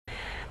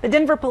The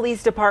Denver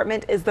Police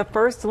Department is the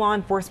first law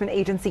enforcement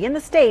agency in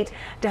the state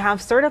to have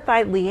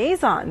certified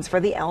liaisons for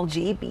the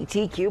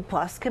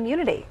LGBTQ+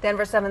 community.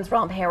 Denver 7's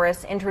Rob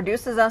Harris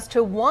introduces us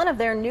to one of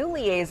their new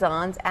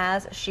liaisons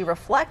as she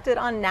reflected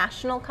on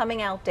National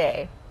Coming Out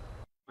Day.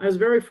 I was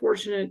very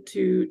fortunate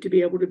to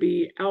be able to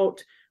be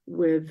out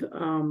with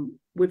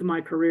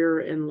my career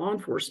in law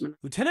enforcement.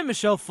 Lieutenant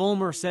Michelle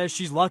Fulmer says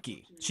she's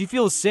lucky. She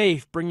feels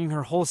safe bringing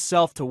her whole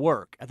self to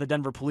work at the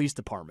Denver Police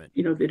Department.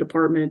 You know, the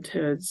department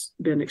has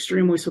been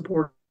extremely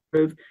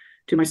supportive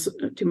to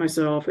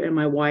myself and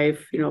my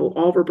wife. You know,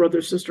 all of our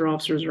brother, sister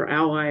officers are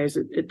allies.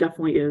 It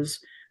definitely is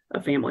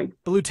a family.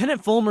 But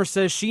Lieutenant Fulmer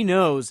says she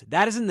knows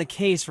that isn't the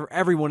case for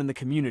everyone in the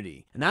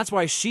community, and that's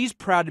why she's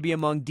proud to be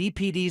among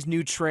DPD's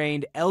new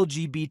trained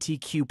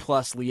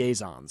LGBTQ+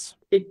 liaisons.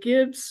 It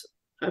gives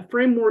a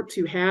framework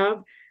to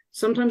have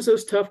sometimes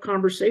those tough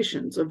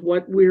conversations of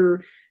what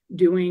we're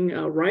doing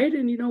right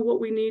and, you know,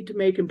 what we need to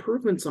make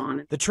improvements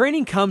on. The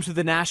training comes through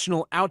the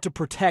National Out to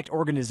Protect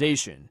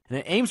organization, and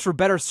it aims for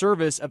better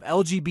service of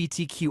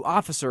LGBTQ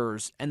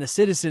officers and the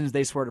citizens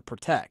they swear to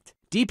protect.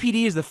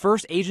 DPD is the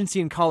first agency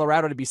in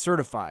Colorado to be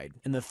certified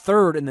and the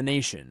third in the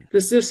nation.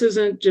 This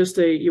isn't just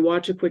you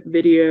watch a quick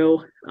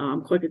video,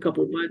 click a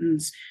couple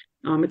buttons.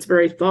 It's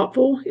very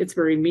thoughtful. It's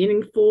very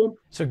meaningful.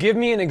 So give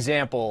me an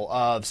example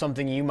of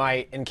something you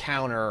might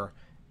encounter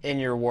in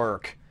your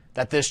work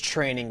that this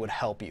training would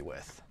help you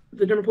with.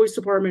 The Denver Police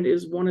Department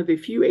is one of the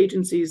few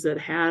agencies that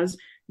has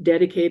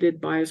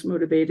dedicated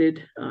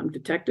bias-motivated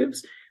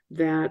detectives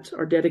that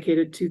are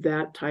dedicated to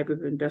that type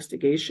of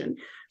investigation.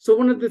 So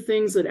one of the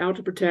things that Out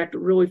to Protect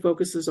really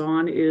focuses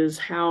on is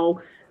how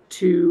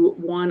to,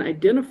 one,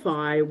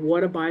 identify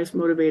what a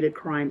bias-motivated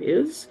crime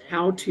is,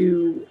 how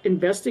to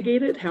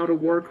investigate it, how to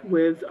work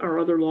with our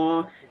other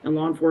law and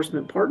law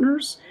enforcement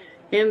partners,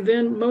 and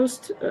then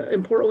most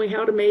importantly,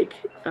 how to make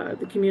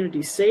the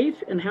community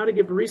safe and how to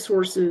give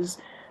resources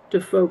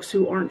to folks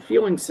who aren't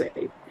feeling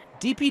safe.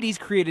 DPD's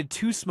created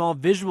two small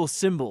visual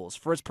symbols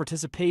for its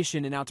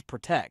participation in Out to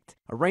Protect,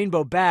 a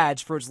rainbow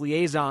badge for its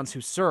liaisons who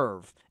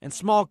serve, and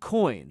small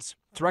coins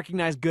to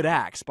recognize good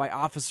acts by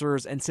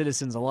officers and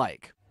citizens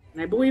alike.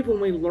 And I believe when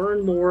we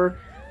learn more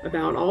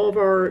about all of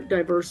our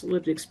diverse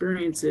lived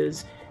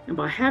experiences, and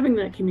by having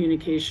that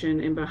communication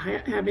and by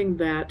having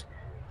that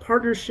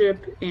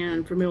partnership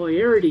and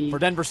familiarity, for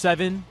Denver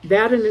 7,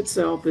 that in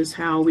itself is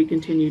how we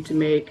continue to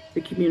make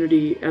the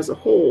community as a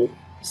whole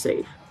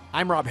safe.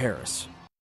 I'm Rob Harris.